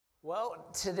Well,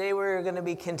 today we're going to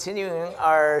be continuing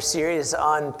our series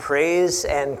on praise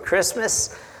and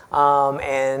Christmas,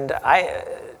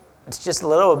 it's just a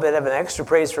little bit of an extra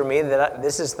praise for me that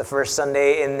this is the first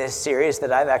Sunday in this series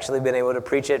that I've actually been able to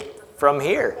preach it from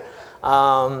here.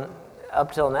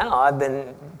 Up till now, I've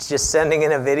been just sending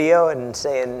in a video and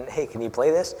saying, "Hey, can you play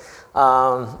this?"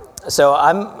 So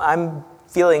I'm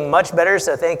feeling much better.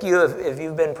 So thank you if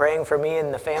you've been praying for me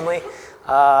and the family.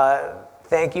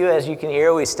 Thank you. As you can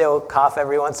hear, we still cough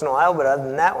every once in a while, but other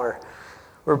than that,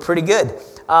 we're pretty good.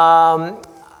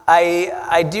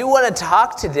 I do want to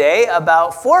talk today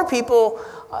about 4 people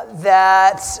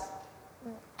that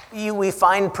we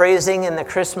find praising in the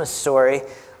Christmas story,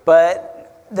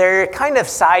 but they're kind of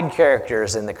side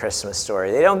characters in the Christmas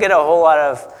story. They don't get a whole lot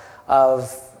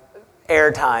of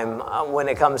airtime when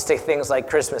it comes to things like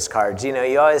Christmas cards. You know,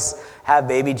 you always have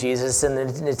baby Jesus in the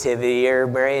nativity, or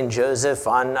Mary and Joseph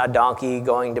on a donkey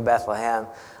going to Bethlehem,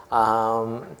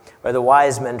 or the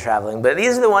wise men traveling. But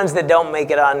these are the ones that don't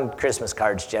make it on Christmas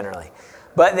cards generally.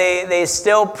 But they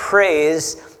still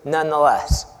praise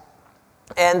nonetheless.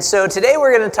 And so today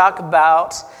we're going to talk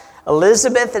about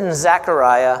Elizabeth and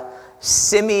Zechariah,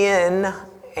 Simeon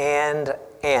and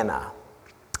Anna.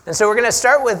 And so we're going to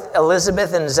start with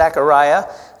Elizabeth and Zechariah,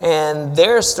 and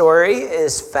their story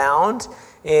is found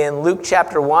in Luke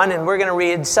chapter 1, and we're going to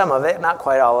read some of it, not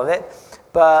quite all of it,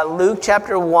 but Luke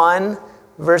chapter 1,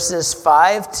 verses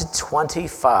 5 to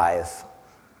 25.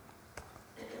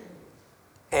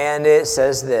 And it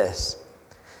says this: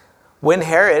 When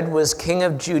Herod was king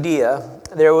of Judea,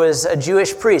 there was a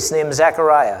Jewish priest named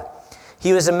Zechariah.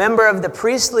 He was a member of the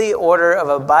priestly order of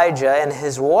Abijah, and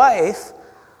his wife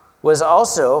was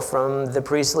also from the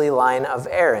priestly line of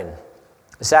Aaron.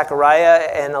 Zechariah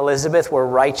and Elizabeth were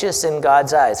righteous in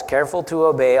God's eyes, careful to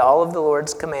obey all of the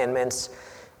Lord's commandments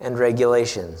and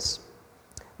regulations.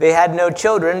 They had no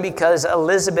children because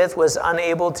Elizabeth was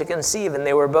unable to conceive, and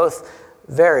they were both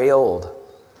very old.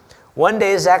 One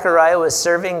day Zechariah was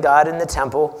serving God in the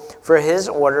temple, for his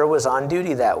order was on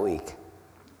duty that week.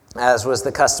 As was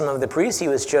the custom of the priest, he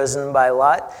was chosen by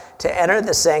lot to enter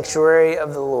the sanctuary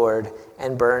of the Lord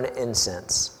and burn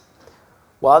incense.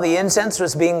 While the incense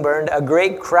was being burned, a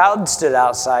great crowd stood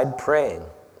outside praying.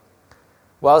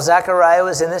 While Zechariah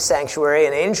was in the sanctuary,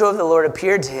 an angel of the Lord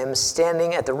appeared to him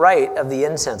standing at the right of the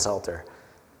incense altar.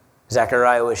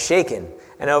 Zechariah was shaken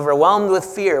and overwhelmed with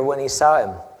fear when he saw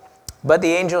him. But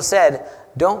the angel said,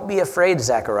 "Don't be afraid,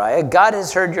 Zechariah. God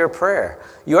has heard your prayer.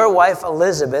 Your wife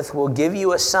Elizabeth will give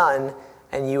you a son,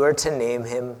 and you are to name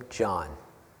him John.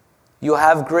 You will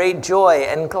have great joy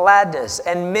and gladness,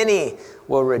 and many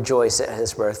will rejoice at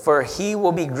his birth, for he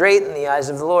will be great in the eyes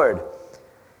of the Lord.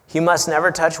 He must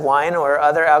never touch wine or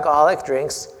other alcoholic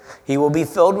drinks. He will be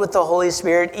filled with the Holy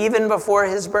Spirit even before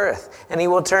his birth, and he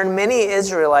will turn many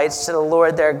Israelites to the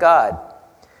Lord their God.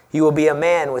 He will be a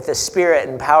man with the spirit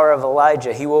and power of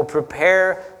Elijah. He will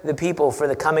prepare the people for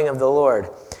the coming of the Lord.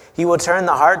 He will turn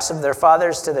the hearts of their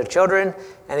fathers to their children,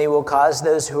 and he will cause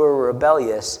those who are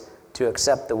rebellious to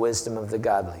accept the wisdom of the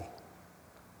godly."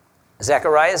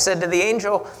 Zechariah said to the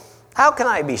angel, "How can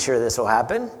I be sure this will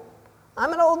happen?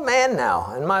 I'm an old man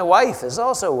now, and my wife is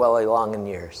also well along in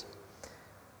years."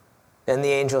 Then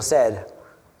the angel said,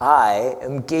 "I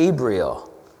am Gabriel.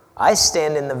 I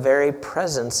stand in the very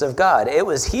presence of God. It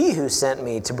was he who sent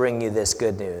me to bring you this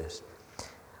good news.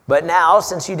 But now,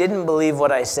 since you didn't believe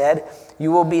what I said,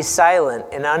 you will be silent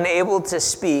and unable to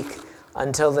speak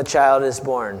until the child is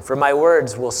born, for my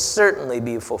words will certainly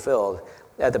be fulfilled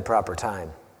at the proper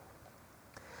time."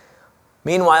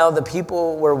 Meanwhile, the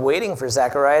people were waiting for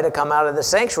Zechariah to come out of the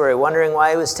sanctuary, wondering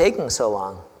why he was taking so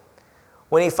long.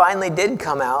 When he finally did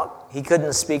come out, he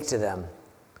couldn't speak to them.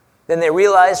 Then they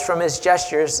realized from his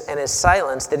gestures and his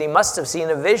silence that he must have seen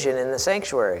a vision in the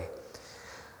sanctuary.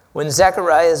 When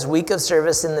Zechariah's week of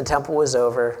service in the temple was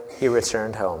over, he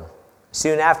returned home.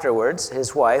 Soon afterwards,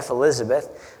 his wife, Elizabeth,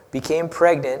 became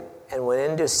pregnant and went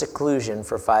into seclusion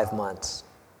for 5 months.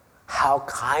 "How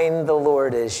kind the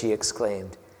Lord is," she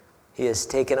exclaimed. "He has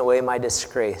taken away my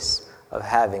disgrace of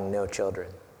having no children."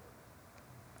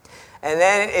 And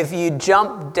then if you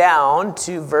jump down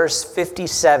to verse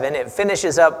 57, it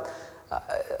finishes up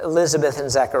Elizabeth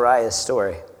and Zechariah's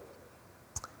story.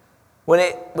 When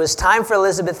it was time for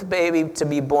Elizabeth's baby to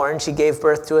be born, she gave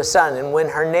birth to a son. And when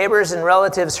her neighbors and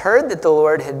relatives heard that the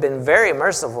Lord had been very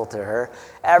merciful to her,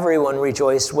 everyone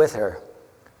rejoiced with her.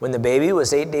 When the baby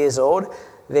was 8 days old,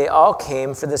 they all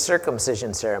came for the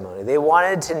circumcision ceremony. They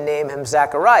wanted to name him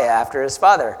Zechariah after his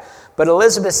father. But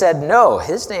Elizabeth said, "No,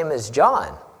 his name is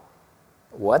John."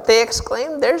 "What?" they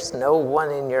exclaimed. "There's no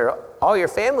one in all your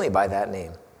family by that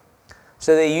name."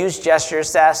 So they used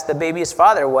gestures to ask the baby's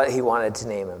father what he wanted to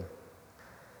name him.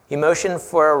 He motioned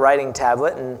for a writing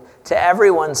tablet, and to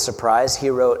everyone's surprise, he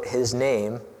wrote, "His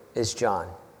name is John."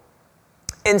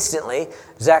 Instantly,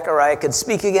 Zechariah could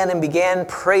speak again and began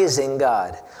praising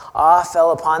God. Awe fell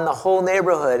upon the whole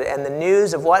neighborhood, and the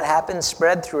news of what happened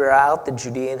spread throughout the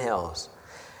Judean hills.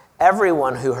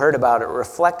 Everyone who heard about it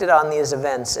reflected on these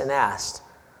events and asked,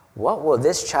 "What will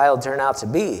this child turn out to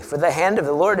be? For the hand of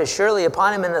the Lord is surely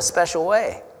upon him in a special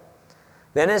way."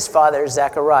 Then his father,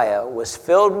 Zechariah, was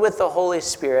filled with the Holy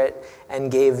Spirit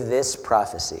and gave this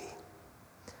prophecy.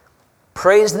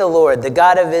 "Praise the Lord, the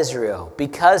God of Israel,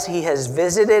 because he has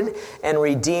visited and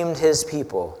redeemed his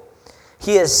people.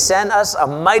 He has sent us a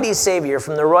mighty Savior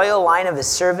from the royal line of his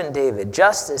servant David,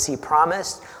 just as he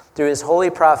promised through his holy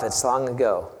prophets long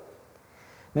ago.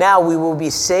 Now we will be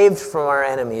saved from our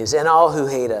enemies and all who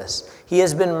hate us. He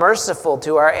has been merciful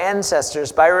to our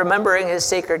ancestors by remembering his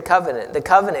sacred covenant, the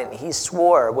covenant he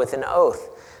swore with an oath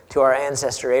to our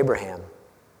ancestor Abraham.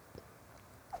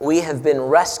 We have been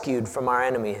rescued from our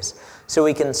enemies, so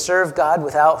we can serve God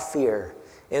without fear,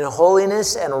 in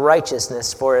holiness and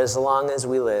righteousness for as long as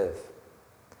we live.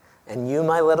 And you,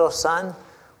 my little son,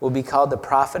 will be called the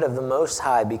prophet of the Most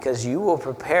High, because you will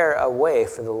prepare a way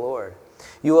for the Lord.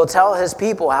 You will tell his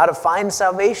people how to find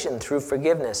salvation through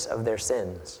forgiveness of their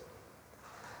sins.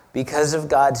 Because of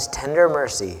God's tender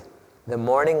mercy, the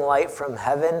morning light from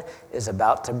heaven is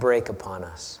about to break upon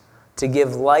us, to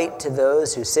give light to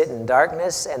those who sit in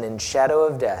darkness and in shadow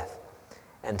of death,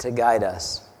 and to guide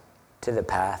us to the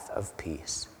path of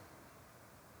peace."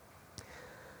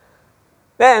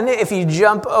 Then, if you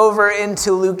jump over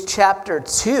into Luke chapter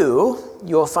 2,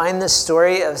 you'll find the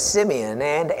story of Simeon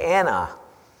and Anna.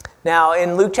 Now,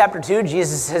 in Luke chapter 2,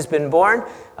 Jesus has been born.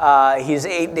 He's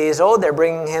 8 days old. They're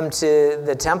bringing him to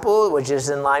the temple, which is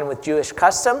in line with Jewish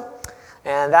custom.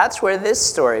 And that's where this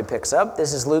story picks up.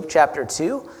 This is Luke chapter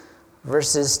 2,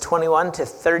 verses 21 to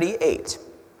 38.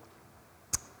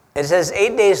 It says,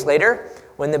 8 days later,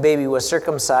 when the baby was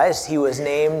circumcised, he was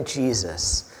named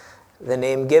Jesus, the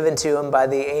name given to him by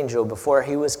the angel before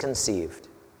he was conceived.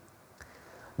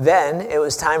 Then it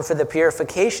was time for the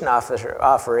purification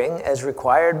offering as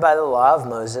required by the law of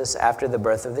Moses after the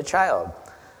birth of the child.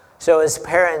 So his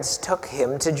parents took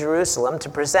him to Jerusalem to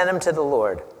present him to the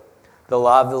Lord. The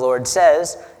law of the Lord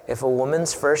says, if a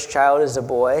woman's first child is a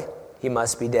boy, he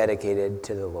must be dedicated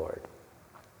to the Lord.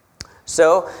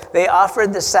 So they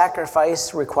offered the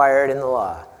sacrifice required in the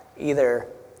law, either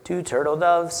 2 turtle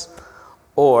doves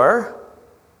or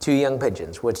 2 young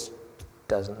pigeons, which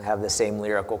doesn't have the same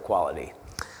lyrical quality.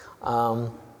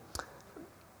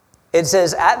 It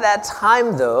says, at that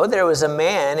time, though, there was a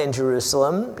man in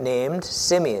Jerusalem named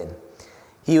Simeon.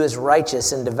 He was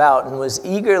righteous and devout and was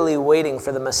eagerly waiting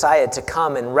for the Messiah to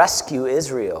come and rescue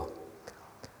Israel.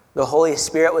 The Holy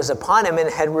Spirit was upon him and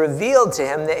had revealed to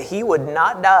him that he would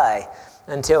not die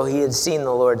until he had seen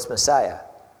the Lord's Messiah.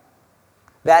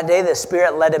 That day, the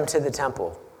Spirit led him to the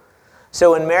temple.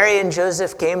 So when Mary and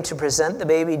Joseph came to present the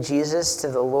baby Jesus to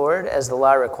the Lord as the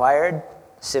law required,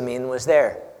 Simeon was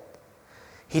there.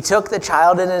 He took the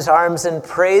child in his arms and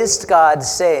praised God,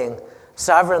 saying,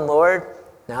 Sovereign Lord,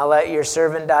 now let your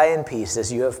servant die in peace,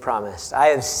 as you have promised. I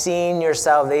have seen your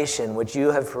salvation, which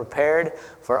you have prepared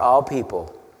for all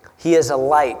people. He is a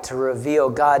light to reveal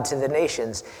God to the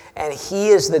nations, and he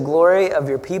is the glory of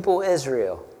your people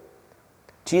Israel.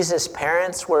 Jesus'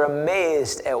 parents were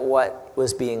amazed at what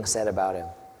was being said about him.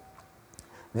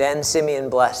 Then Simeon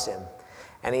blessed him,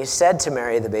 and he said to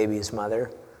Mary, the baby's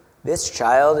mother, This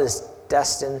child is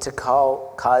destined to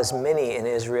cause many in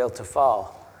Israel to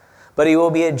fall, but he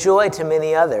will be a joy to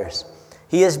many others.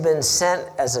 He has been sent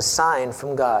as a sign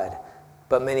from God,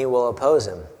 but many will oppose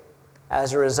him.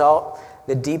 As a result,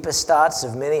 the deepest thoughts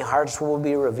of many hearts will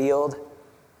be revealed,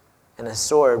 and a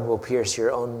sword will pierce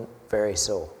your own very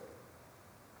soul.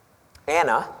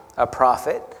 Anna, a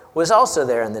prophet, was also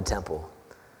there in the temple.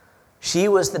 She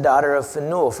was the daughter of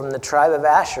Phanuel from the tribe of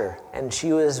Asher, and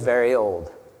she was very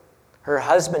old. Her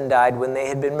husband died when they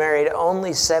had been married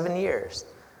only 7 years.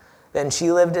 Then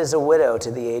she lived as a widow to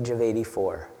the age of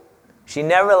 84. She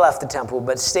never left the temple,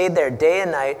 but stayed there day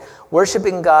and night,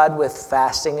 worshiping God with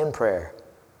fasting and prayer.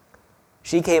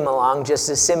 She came along just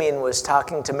as Simeon was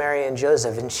talking to Mary and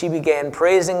Joseph, and she began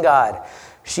praising God.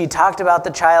 She talked about the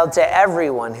child to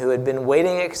everyone who had been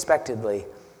waiting expectantly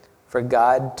for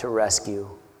God to rescue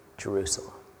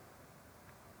Jerusalem.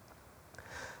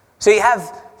 So you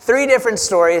have 3 different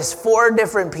stories, 4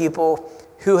 different people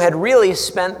who had really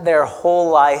spent their whole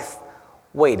life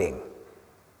waiting.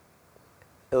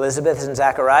 Elizabeth and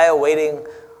Zechariah waiting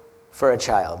for a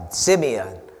child.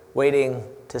 Simeon waiting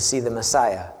to see the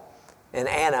Messiah. and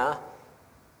Anna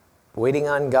waiting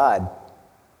on God.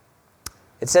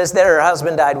 It says that her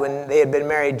husband died when they had been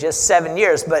married just 7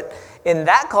 years, but in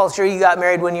that culture, you got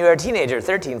married when you were a teenager,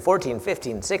 13, 14,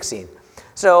 15, 16.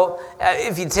 So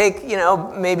if you take,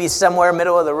 maybe somewhere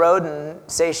middle of the road and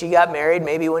say she got married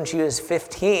maybe when she was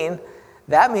 15,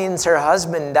 that means her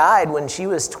husband died when she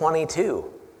was 22.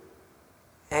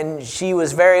 And she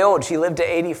was very old. She lived to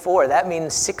 84. That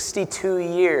means 62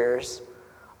 years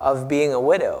of being a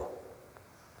widow.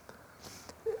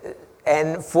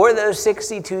 And for those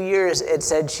 62 years, it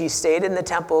said she stayed in the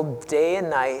temple day and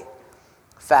night,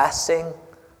 fasting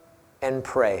and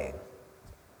praying.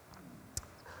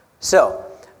 So,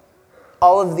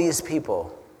 all of these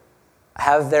people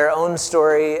have their own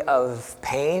story of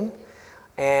pain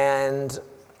and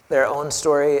their own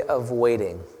story of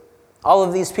waiting. All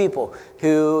of these people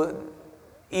who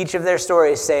each of their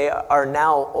stories say are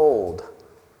now old,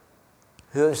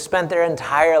 who have spent their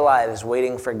entire lives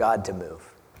waiting for God to move.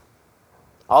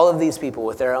 All of these people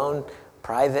with their own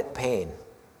private pain.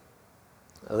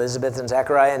 Elizabeth and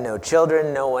Zechariah, no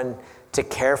children, no one to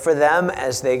care for them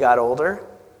as they got older,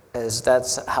 as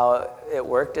that's how it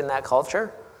worked in that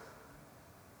culture.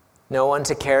 No one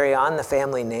to carry on the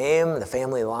family name, the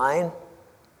family line.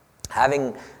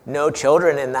 Having no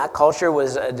children in that culture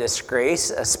was a disgrace,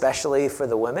 especially for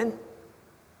the women.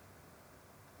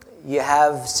 You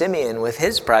have Simeon with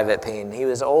his private pain. He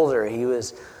was older. He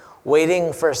was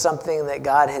waiting for something that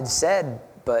God had said,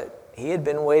 but he had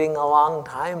been waiting a long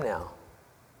time now.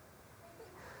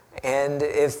 And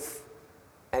if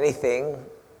anything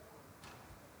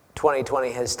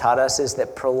 2020 has taught us is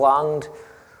that prolonged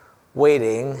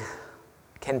waiting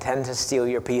can tend to steal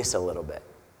your peace a little bit.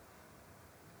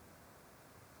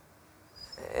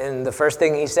 And the first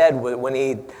thing he said when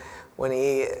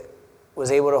he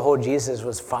was able to hold Jesus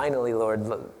was, "Finally, Lord,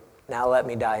 now let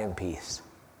me die in peace."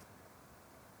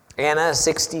 Anna,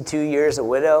 62 years a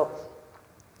widow.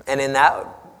 And in that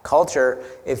culture,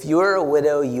 if you were a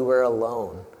widow, you were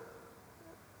alone.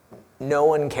 No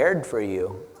one cared for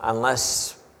you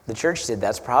unless the church did.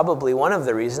 That's probably one of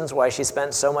the reasons why she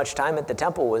spent so much time at the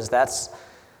temple, was that's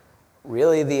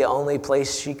really the only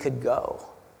place she could go.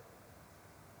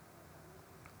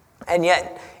 And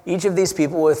yet, each of these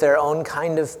people with their own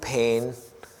kind of pain,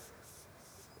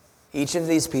 each of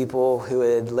these people who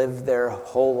had lived their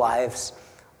whole lives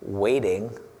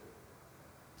waiting,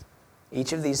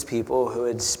 each of these people who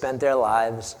had spent their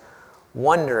lives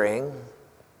wondering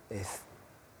if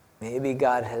maybe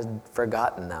God had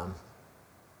forgotten them,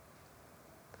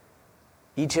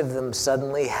 each of them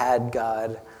suddenly had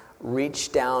God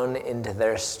reach down into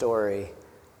their story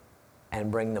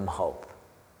and bring them hope.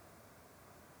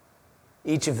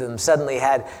 Each of them suddenly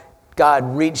had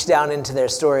God reach down into their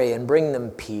story and bring them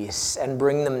peace and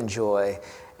bring them joy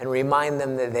and remind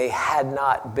them that they had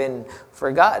not been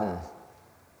forgotten.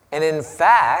 And in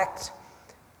fact,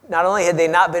 not only had they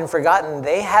not been forgotten,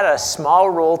 they had a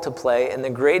small role to play in the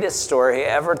greatest story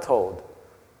ever told,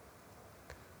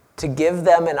 to give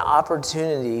them an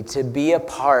opportunity to be a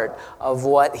part of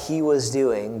what he was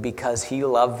doing because he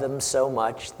loved them so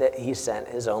much that he sent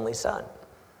his only son.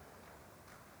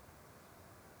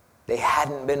 They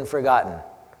hadn't been forgotten.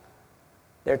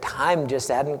 Their time just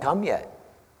hadn't come yet.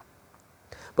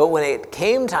 But when it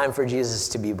came time for Jesus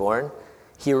to be born,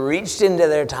 he reached into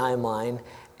their timeline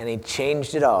and he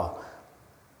changed it all.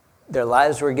 Their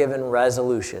lives were given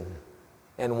resolution.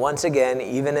 And once again,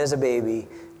 even as a baby,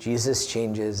 Jesus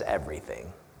changes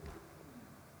everything.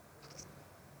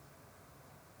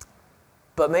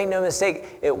 But make no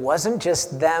mistake, it wasn't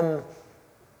just them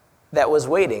that was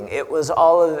waiting. It was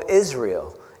all of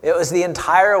Israel. It was the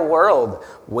entire world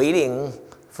waiting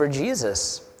for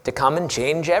Jesus to come and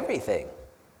change everything,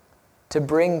 to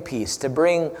bring peace, to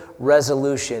bring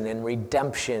resolution and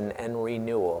redemption and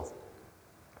renewal.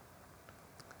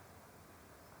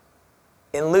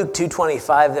 In Luke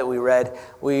 2:25 that we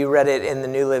read it in the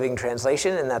New Living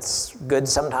Translation, and that's good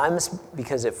sometimes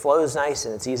because it flows nice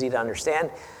and it's easy to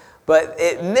understand, but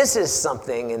it misses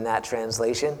something in that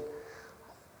translation.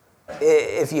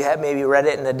 If you had maybe read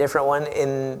it in a different one,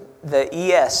 in the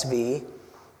ESV,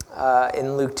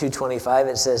 in Luke 2:25,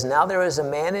 it says, "Now there was a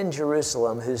man in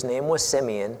Jerusalem whose name was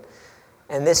Simeon,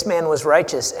 and this man was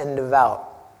righteous and devout,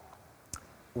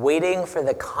 waiting for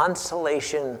the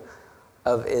consolation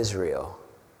of Israel,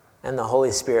 and the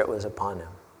Holy Spirit was upon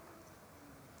him."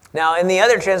 Now, in the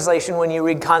other translation, when you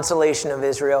read consolation of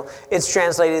Israel, it's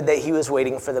translated that he was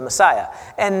waiting for the Messiah.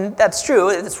 And that's true,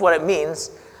 it's what it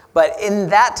means. But in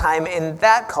that time, in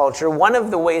that culture, one of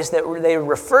the ways that they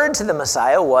referred to the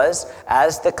Messiah was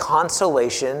as the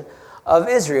consolation of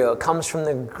Israel. It comes from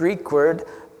the Greek word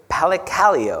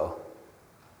palikaleio,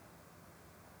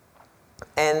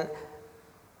 And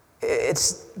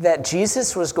it's that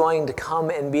Jesus was going to come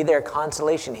and be their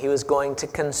consolation. He was going to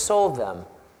console them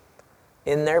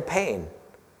in their pain.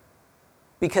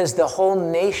 Because the whole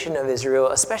nation of Israel,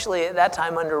 especially at that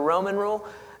time under Roman rule,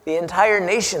 the entire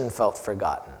nation felt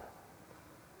forgotten.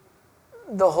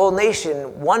 The whole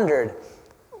nation wondered,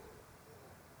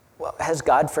 well, has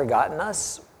God forgotten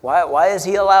us? Why is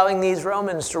he allowing these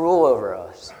Romans to rule over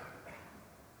us?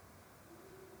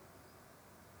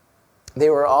 They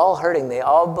were all hurting. They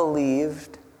all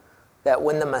believed that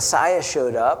when the Messiah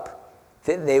showed up,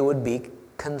 that they would be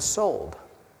consoled.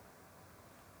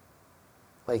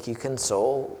 Like you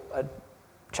console a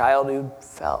child who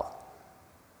fell.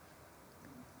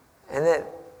 And that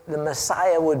the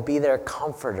Messiah would be their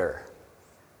comforter.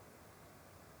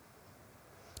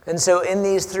 And so in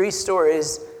these three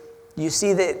stories, you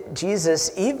see that Jesus,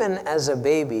 even as a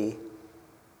baby,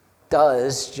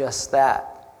 does just that.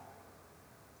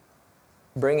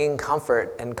 Bringing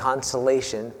comfort and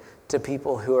consolation to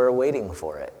people who are waiting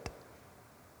for it.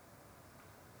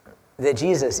 That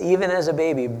Jesus, even as a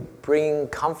baby, bringing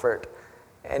comfort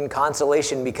and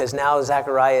consolation because now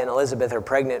Zechariah and Elizabeth are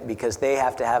pregnant because they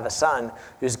have to have a son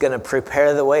who's going to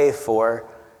prepare the way for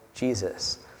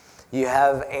Jesus. You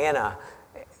have Anna,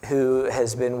 who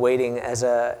has been waiting as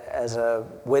a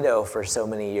widow for so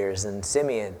many years, and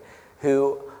Simeon,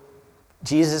 who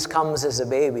Jesus comes as a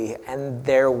baby and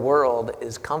their world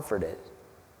is comforted.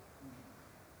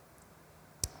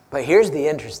 But here's the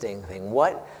interesting thing.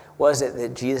 What was it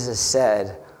that Jesus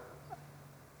said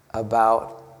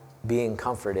about being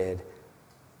comforted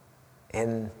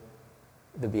in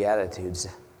the Beatitudes?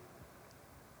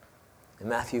 In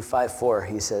Matthew 5:4,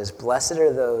 he says, "Blessed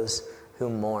are those who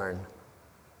mourn,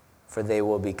 for they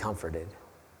will be comforted."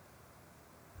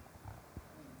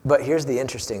 But here's the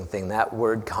interesting thing. That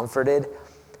word comforted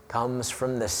comes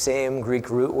from the same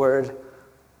Greek root word,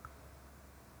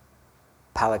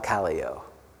 palakalio.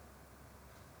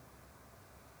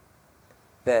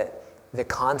 That the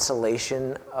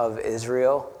consolation of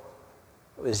Israel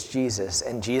was Jesus.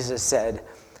 And Jesus said,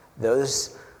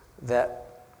 those that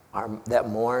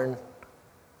mourn,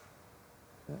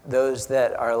 those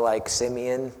that are like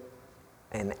Simeon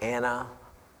and Anna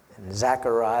and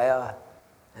Zechariah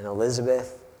and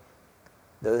Elizabeth,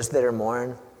 those that are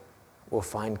mourn will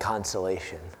find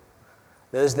consolation.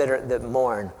 Those that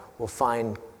mourn will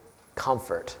find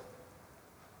comfort.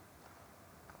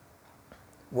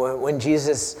 When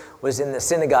Jesus was in the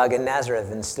synagogue in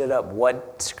Nazareth and stood up,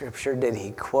 what scripture did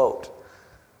he quote?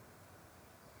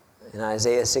 In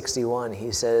Isaiah 61,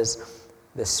 he says,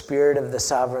 "The Spirit of the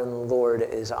Sovereign Lord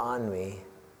is on me."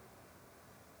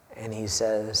 And he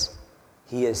says,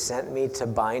 "He has sent me to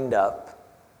bind up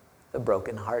the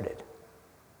brokenhearted."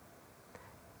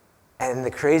 And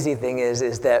the crazy thing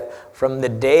is that from the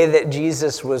day that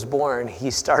Jesus was born,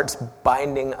 he starts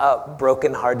binding up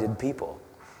brokenhearted people.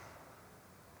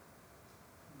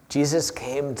 Jesus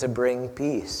came to bring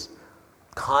peace,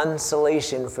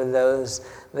 consolation for those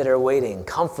that are waiting,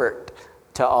 comfort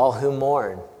to all who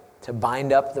mourn, to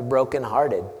bind up the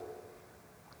brokenhearted.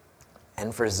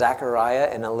 And for Zechariah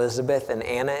and Elizabeth and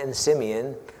Anna and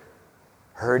Simeon,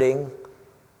 hurting,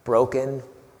 broken,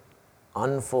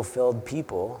 unfulfilled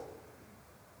people,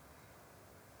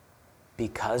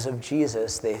 because of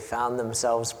Jesus, they found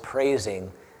themselves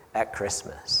praising at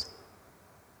Christmas.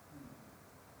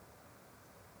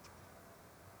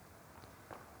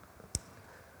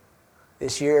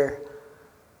 This year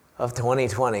of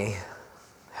 2020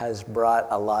 has brought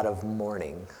a lot of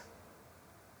mourning.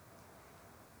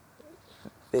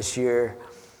 This year,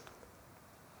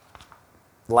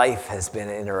 life has been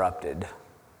interrupted.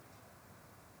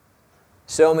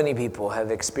 So many people have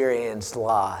experienced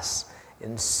loss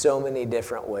in so many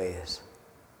different ways.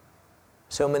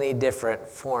 So many different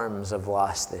forms of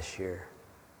loss this year.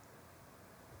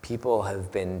 People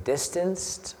have been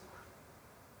distanced.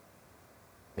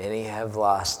 Many have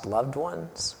lost loved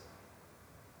ones.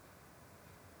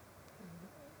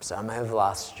 Some have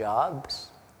lost jobs.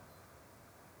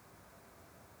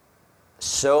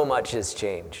 So much has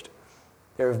changed.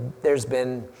 There's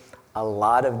been a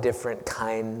lot of different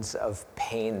kinds of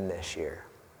pain this year.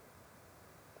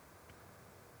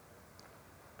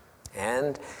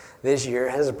 And this year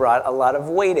has brought a lot of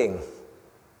waiting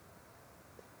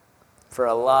for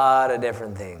a lot of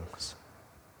different things.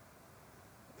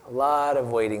 A lot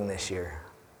of waiting this year.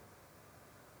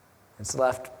 It's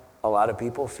left a lot of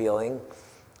people feeling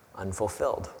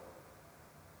unfulfilled.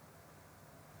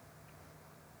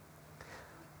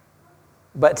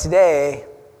 But today,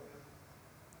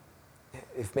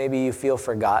 if maybe you feel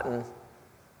forgotten,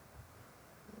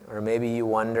 or maybe you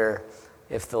wonder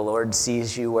if the Lord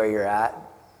sees you where you're at.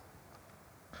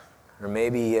 Or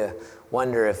maybe you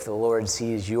wonder if the Lord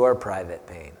sees your private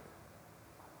pain.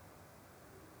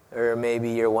 Or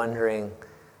maybe you're wondering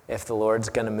if the Lord's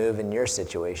going to move in your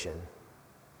situation.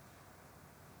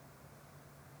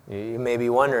 You may be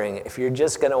wondering if you're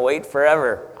just going to wait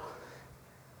forever.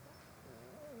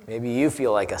 Maybe you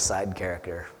feel like a side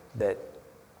character that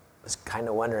was kind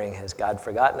of wondering, has God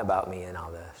forgotten about me in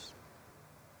all this?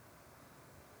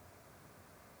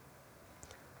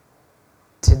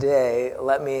 Today,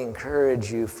 let me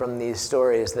encourage you from these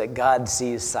stories that God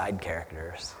sees side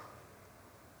characters.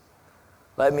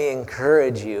 Let me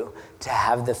encourage you to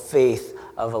have the faith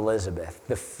of Elizabeth,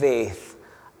 the faith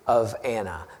of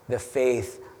Anna, the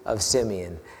faith of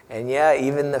Simeon, and yeah,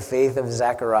 even the faith of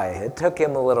Zechariah. It took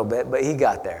him a little bit, but he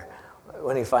got there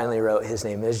when he finally wrote, his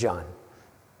name is John.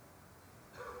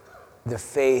 The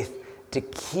faith to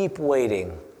keep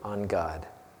waiting on God.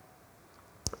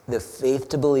 The faith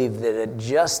to believe that at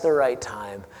just the right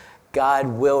time, God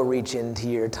will reach into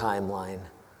your timeline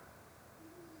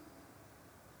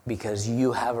because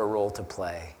you have a role to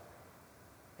play.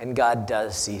 And God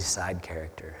does see side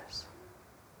characters.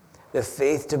 The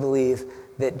faith to believe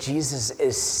that Jesus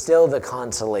is still the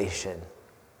consolation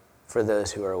for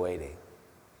those who are waiting.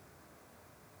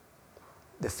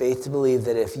 The faith to believe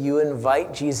that if you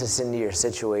invite Jesus into your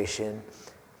situation,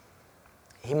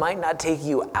 he might not take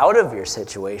you out of your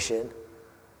situation,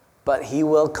 but he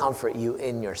will comfort you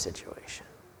in your situation.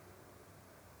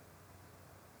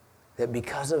 That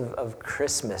because of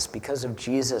Christmas, because of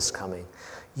Jesus coming,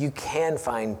 you can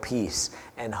find peace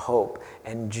and hope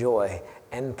and joy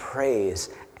and praise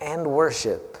and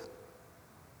worship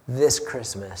this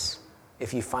Christmas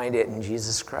if you find it in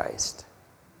Jesus Christ.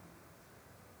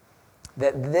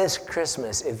 That this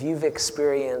Christmas, if you've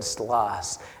experienced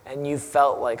loss and you've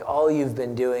felt like all you've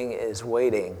been doing is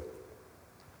waiting,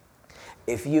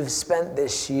 if you've spent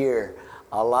this year,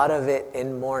 a lot of it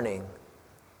in mourning,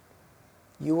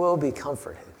 you will be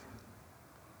comforted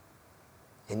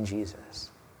in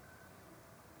Jesus.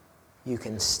 You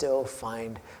can still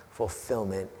find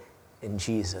fulfillment in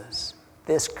Jesus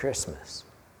this Christmas.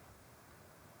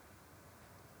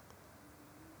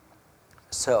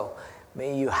 So,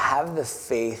 may you have the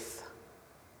faith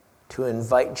to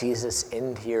invite Jesus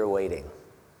into your waiting,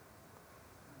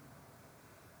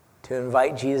 to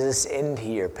invite Jesus into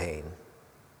your pain,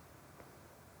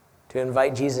 to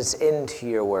invite Jesus into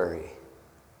your worry,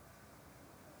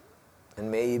 and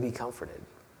may you be comforted.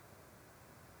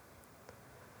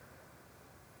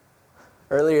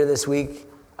 Earlier this week,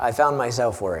 I found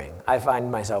myself worrying. I find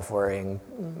myself worrying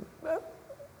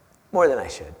more than I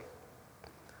should.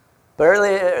 But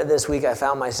earlier this week, I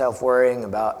found myself worrying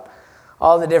about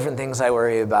all the different things I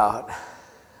worry about.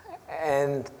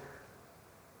 And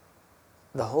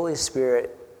the Holy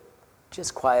Spirit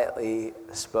just quietly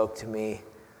spoke to me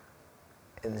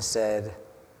and said,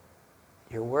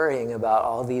 "You're worrying about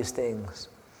all these things,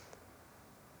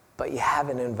 but you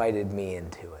haven't invited me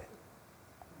into it."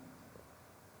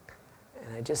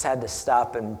 And I just had to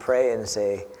stop and pray and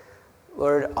say,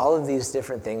 "Lord, all of these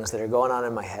different things that are going on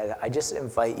in my head, I just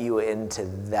invite you into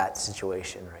that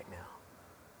situation right now.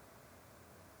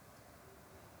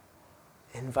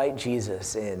 Invite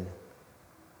Jesus in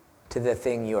to the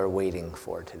thing you are waiting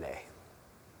for today."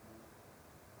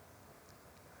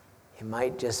 You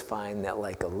might just find that,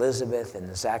 like Elizabeth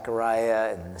and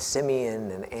Zechariah and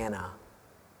Simeon and Anna,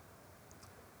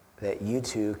 that you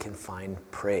too can find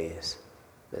praise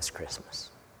this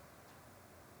Christmas.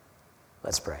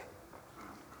 Let's pray.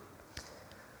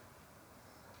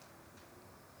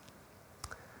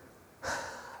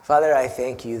 Father, I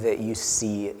thank you that you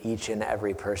see each and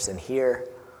every person here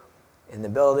in the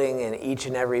building and each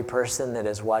and every person that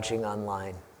is watching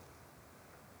online.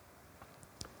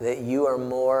 That you are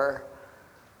more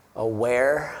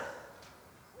aware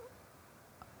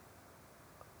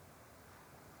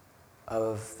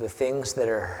of the things that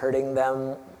are hurting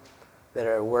them, that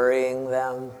are worrying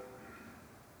them,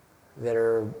 that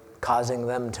are causing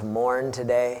them to mourn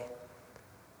today.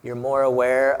 You're more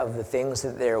aware of the things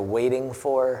that they're waiting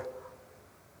for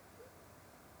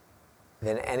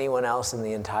than anyone else in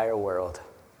the entire world.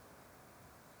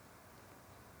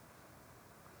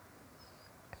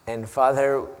 And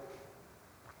Father,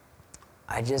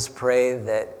 I just pray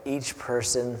that each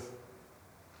person,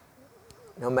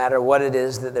 no matter what it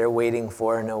is that they're waiting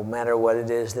for, no matter what it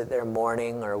is that they're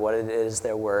mourning or what it is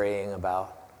they're worrying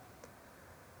about,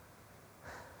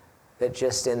 that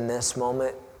just in this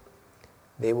moment,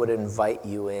 they would invite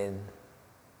you in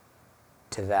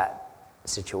to that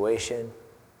situation,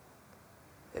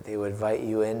 that they would invite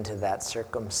you into that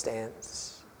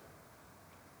circumstance,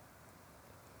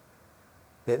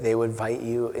 that they would invite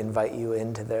you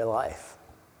into their life.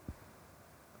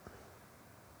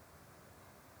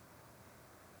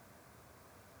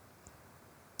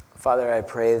 Father, I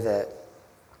pray that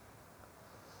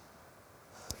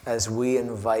as we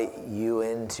invite you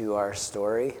into our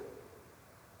story,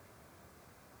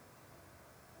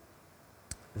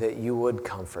 that you would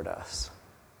comfort us,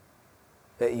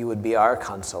 that you would be our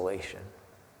consolation.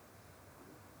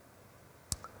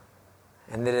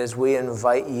 And that as we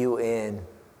invite you in,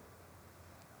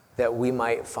 that we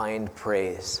might find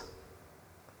praise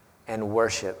and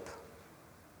worship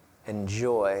and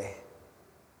joy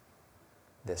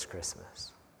this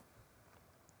Christmas.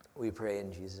 We pray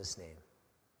in Jesus' name.